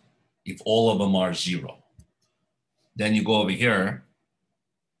plot if all of them are 0. Then you go over here,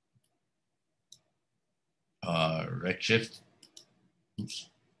 redshift. Oops.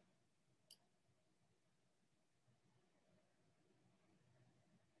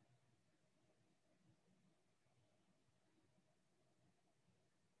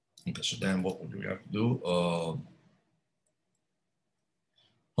 Okay, so then what do we have to do?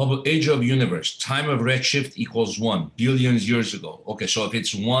 Hubble age of universe, time of redshift equals 1, billions years ago. Okay, so if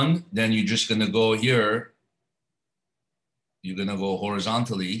it's 1, then you're just gonna go here. You're gonna go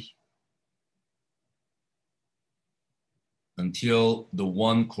horizontally until the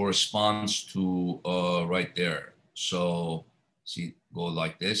 1 corresponds to right there. So see, go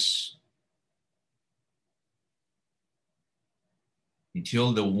like this.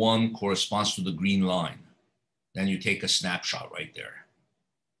 Until the 1 corresponds to the green line. Then you take a snapshot right there.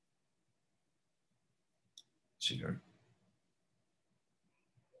 See here.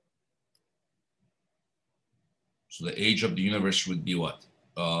 So the age of the universe would be what?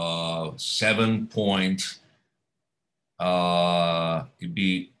 7 point, it'd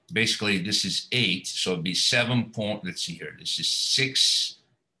be basically this is 8, so it'd be 7 point, let's see here, this is 6,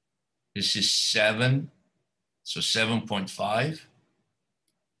 this is 7, so 7.5.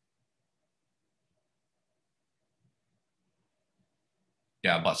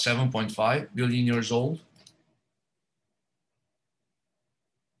 Yeah, about 7.5 billion years old.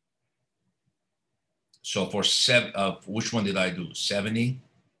 So for which one did I do? 70.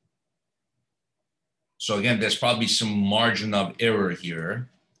 So again, there's probably some margin of error here.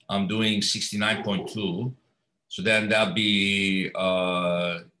 I'm doing 69.2. So then that'd be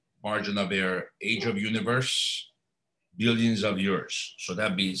margin of error, age of universe, billions of years. So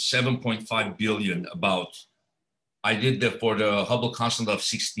that'd be 7.5 billion about. I did that for the Hubble constant of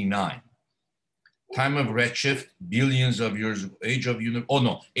 69. Time of redshift, billions of years. Age of universe. Oh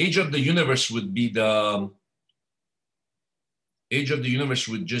no, age of the universe would be the. Age of the universe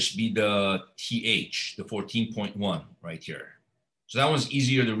would just be the TH, the 14.1 right here. So that one's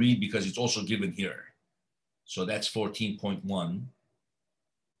easier to read because it's also given here. So that's 14.1.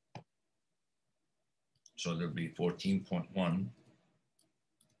 So there'll be 14.1.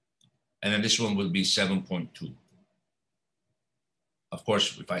 And then this one will be 7.2. Of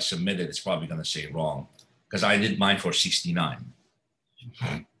course, if I submit it, it's probably going to say wrong because I did mine for 69.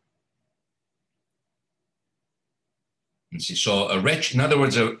 Let's see. So in other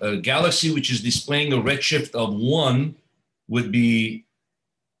words, a galaxy which is displaying a redshift of 1 would be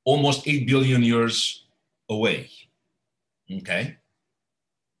almost 8 billion years away. Okay.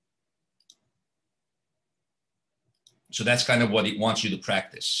 So that's kind of what it wants you to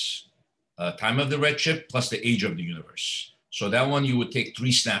practice. Time of the redshift plus the age of the universe. So that one you would take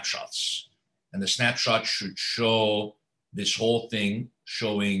 3 snapshots. And the snapshot should show this whole thing,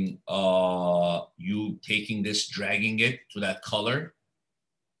 showing you taking this, dragging it to that color,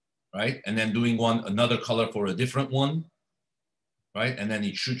 right? And then doing another color for a different one, right? And then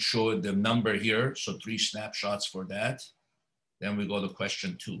it should show the number here. So 3 snapshots for that. Then we go to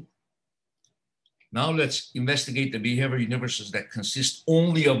question 2. Now let's investigate the behavior of universes that consist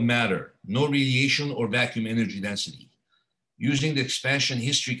only of matter, no radiation or vacuum energy density. Using the expansion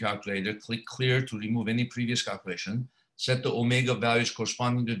history calculator, click clear to remove any previous calculation. Set the omega values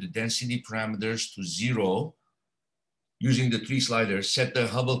corresponding to the density parameters to 0. Using the 3 sliders, set the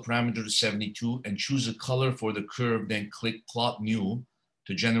Hubble parameter to 72 and choose a color for the curve, then click plot new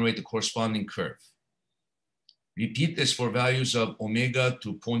to generate the corresponding curve. Repeat this for values of omega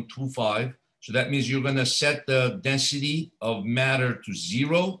to 0.25. So that means you're going to set the density of matter to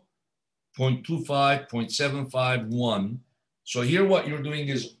 0, 0.25, 0.75, 1. So here what you're doing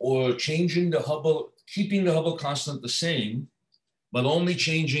is changing the Hubble, keeping the Hubble constant the same, but only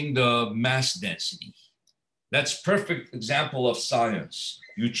changing the mass density. That's perfect example of science.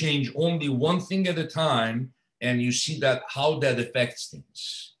 You change only one thing at a time and you see that how that affects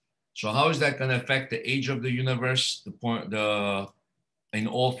things. So how is that going to affect the age of the universe, in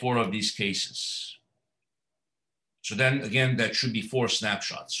all 4 of these cases? So then again, that should be 4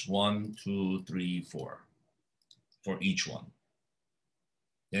 snapshots. 1, 2, 3, 4 for each one.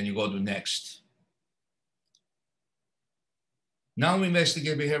 Then you go to next. Now we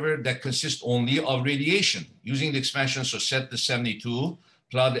investigate behavior that consists only of radiation using the expansion. So set the 72,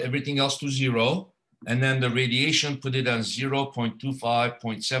 plot everything else to 0, and then the radiation, put it on 0, 0.25,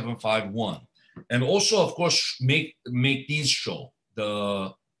 0.751. And also, of course, make these show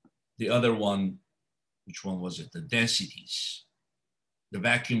the other one. Which one was it? The densities, the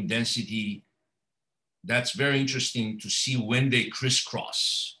vacuum density. That's very interesting to see when they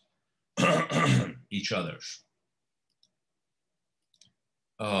crisscross each other.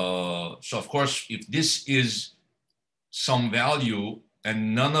 So of course, if this is some value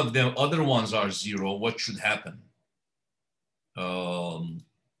and none of the other ones are 0, what should happen? The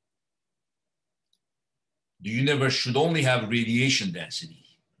universe should only have radiation density.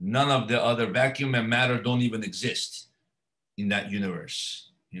 None of the other vacuum and matter don't even exist in that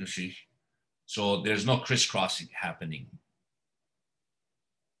universe, you see? So there's no crisscrossing happening.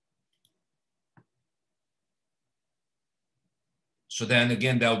 So then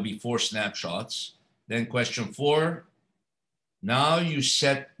again, that would be 4 snapshots. Then question 4, now you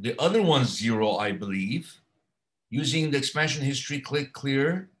set the other one 0, I believe. Using the expansion history, click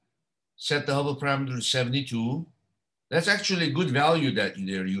clear, set the Hubble parameter to 72. That's actually a good value that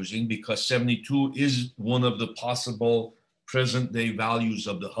they're using because 72 is one of the possible present day values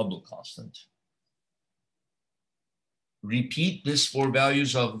of the Hubble constant. Repeat this for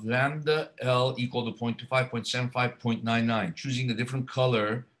values of lambda L equal to 0.25, 0.75, 0.99, choosing a different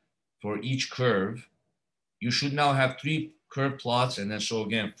color for each curve. You should now have 3 curve plots, and then so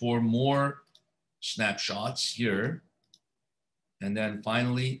again, 4 more snapshots here. And then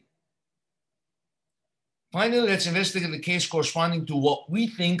finally, let's investigate the case corresponding to what we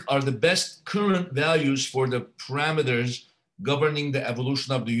think are the best current values for the parameters governing the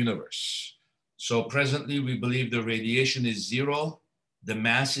evolution of the universe. So presently, we believe the radiation is 0, the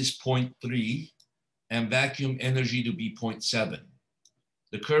mass is 0.3, and vacuum energy to be 0.7.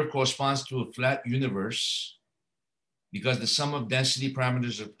 The curve corresponds to a flat universe because the sum of density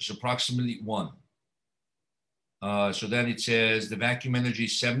parameters is approximately 1. So then it says the vacuum energy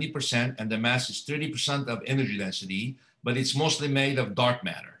is 70% and the mass is 30% of energy density, but it's mostly made of dark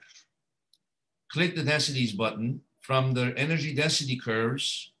matter. Click the densities button. From the energy density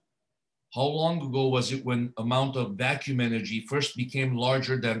curves, how long ago was it when amount of vacuum energy first became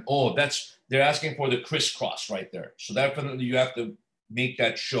larger than, oh, they're asking for the crisscross right there. So definitely you have to make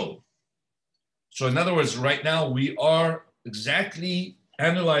that show. So in other words, right now we are exactly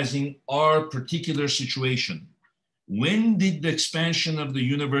analyzing our particular situation. When did the expansion of the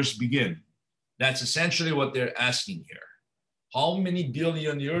universe begin? That's essentially what they're asking here. How many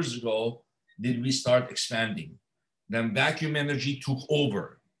billion years ago did we start expanding? Then vacuum energy took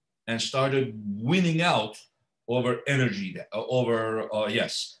over and started winning out over energy,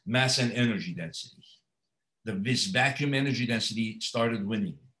 mass and energy density. This vacuum energy density started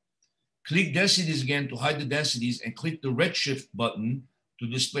winning. Click densities again to hide the densities and click the redshift button to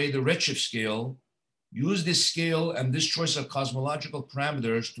display the redshift scale. Use this scale and this choice of cosmological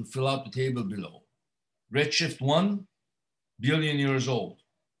parameters to fill out the table below. Redshift 1, billion years old,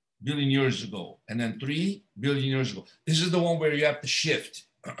 billion years ago, and then 3 billion years ago. This is the one where you have to shift.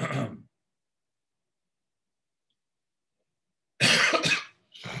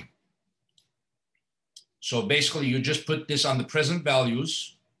 So basically you just put this on the present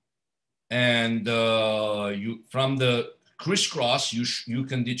values, and from the crisscross, you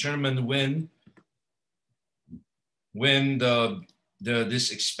can determine when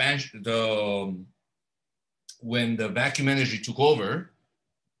this expansion, when the vacuum energy took over,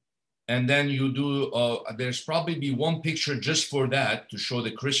 and then you do, there's probably be one picture just for that to show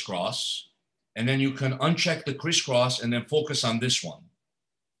the crisscross, and then you can uncheck the crisscross and then focus on this one.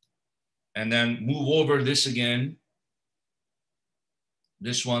 And then move over this again,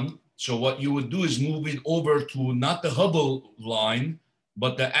 this one. So what you would do is move it over to not the Hubble line,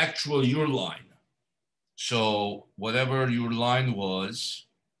 but the actual your line. So whatever your line was,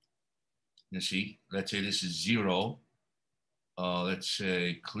 let's see, let's say this is 0. Let's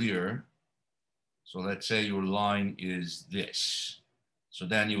say clear. So let's say your line is this. So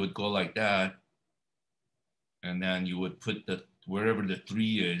then you would go like that. And then you would put wherever the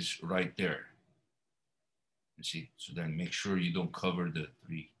 3 is right there. You see, so then make sure you don't cover the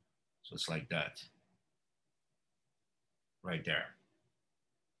 3. So it's like that. Right there.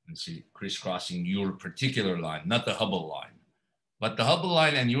 And see, crisscrossing your particular line, not the Hubble line. But the Hubble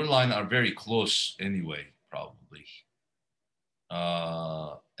line and your line are very close anyway, probably.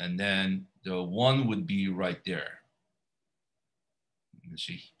 And then the 1 would be right there. You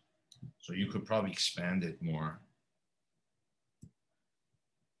see, so you could probably expand it more,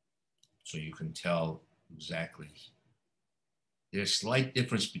 so you can tell exactly. There's slight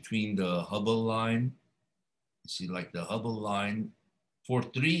difference between the Hubble line. You see, like the Hubble line, for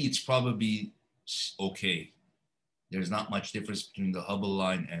 3, it's probably okay. There's not much difference between the Hubble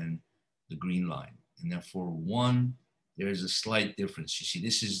line and the green line. And then for 1, there's a slight difference. You see,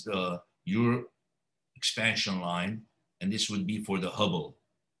 this is your expansion line, and this would be for the Hubble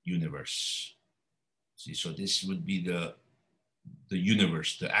universe. See, so this would be the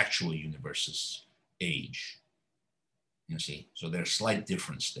universe, the actual universe's age. You see, so there's slight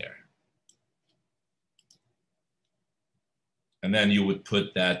difference there. And then you would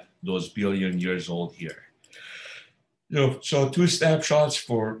put those billion years old here. You know, so 2 snapshots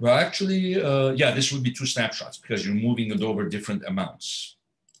for, well, actually, yeah, this would be 2 snapshots because you're moving it over different amounts.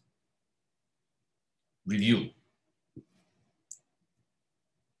 Review.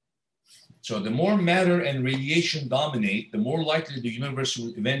 So the more matter and radiation dominate, the more likely the universe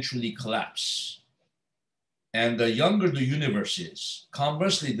will eventually collapse. And the younger the universe is.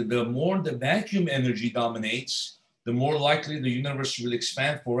 Conversely, the more the vacuum energy dominates, the more likely the universe will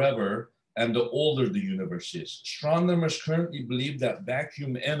expand forever, and the older the universe is. Astronomers currently believe that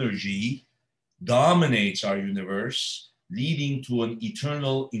vacuum energy dominates our universe, leading to an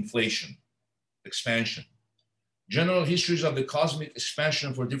eternal expansion. General histories of the cosmic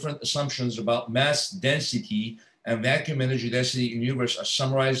expansion for different assumptions about mass density and vacuum energy density in the universe are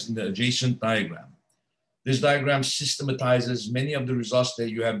summarized in the adjacent diagram. This diagram systematizes many of the results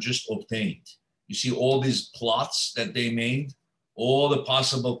that you have just obtained. You see all these plots that they made, all the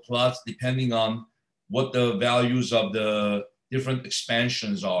possible plots depending on what the values of the different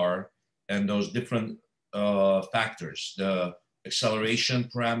expansions are and those different factors. The acceleration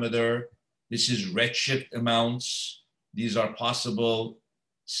parameter, this is redshift amounts. These are possible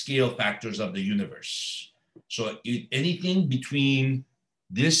scale factors of the universe. So anything between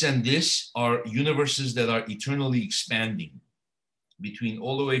this and this are universes that are eternally expanding, between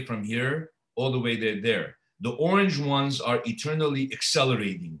all the way from here, all the way to there. The orange ones are eternally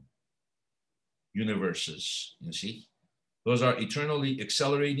accelerating universes, you see? Those are eternally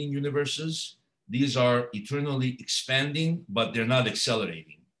accelerating universes. These are eternally expanding, but they're not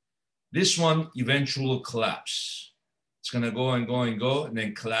accelerating. This one eventually will collapse. It's gonna go and go and go and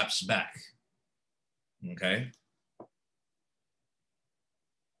then collapse back, okay?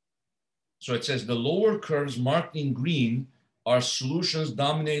 So it says the lower curves marked in green are solutions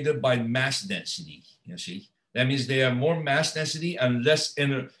dominated by mass density, you see? That means they have more mass density and less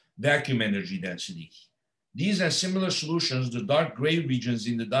vacuum energy density. These and similar solutions, the dark gray regions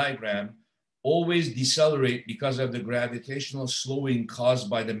in the diagram, always decelerate because of the gravitational slowing caused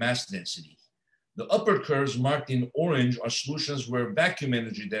by the mass density. The upper curves marked in orange are solutions where vacuum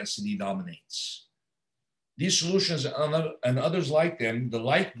energy density dominates. These solutions and others like them, the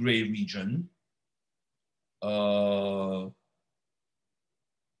light gray region,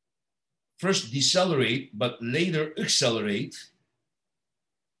 first decelerate, but later accelerate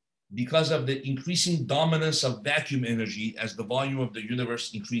because of the increasing dominance of vacuum energy as the volume of the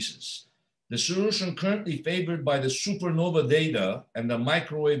universe increases. The solution currently favored by the supernova data and the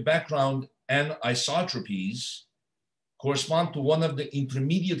microwave background anisotropies correspond to one of the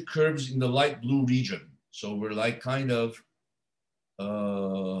intermediate curves in the light blue region. So we're like kind of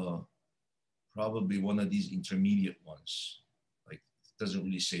probably one of these intermediate ones. Like, it doesn't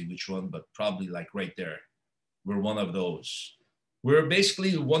really say which one, but probably like right there. We're one of those. We're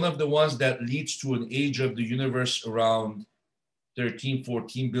basically one of the ones that leads to an age of the universe around 13,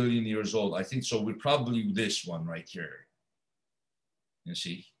 14 billion years old. I think so. We're probably this one right here. You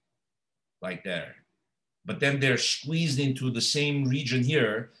see, like there. But then they're squeezed into the same region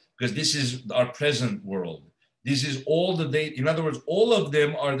here because this is our present world. This is all the data. In other words, all of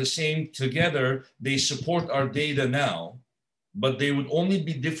them are the same together. They support our data now, but they would only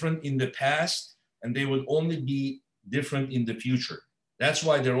be different in the past and they would only be different in the future. That's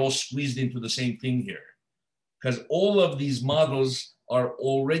why they're all squeezed into the same thing here, because all of these models are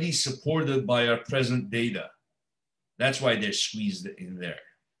already supported by our present data. That's why they're squeezed in there.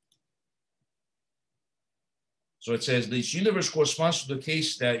 So it says this universe corresponds to the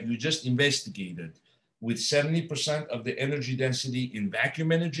case that you just investigated, with 70% of the energy density in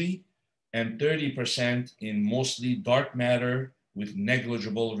vacuum energy and 30% in mostly dark matter with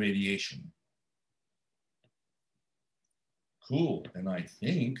negligible radiation. Cool. And I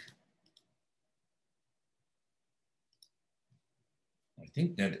think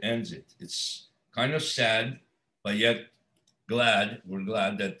that ends it. It's kind of sad, but yet we're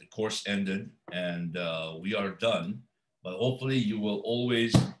glad that the course ended and we are done. But hopefully you will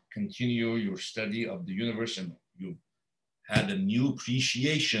always continue your study of the universe and you've had a new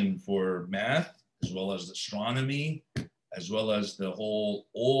appreciation for math as well as astronomy, as well as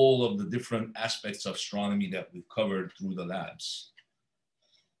all of the different aspects of astronomy that we've covered through the labs.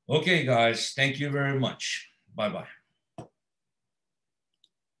 Okay, guys, thank you very much. Bye-bye.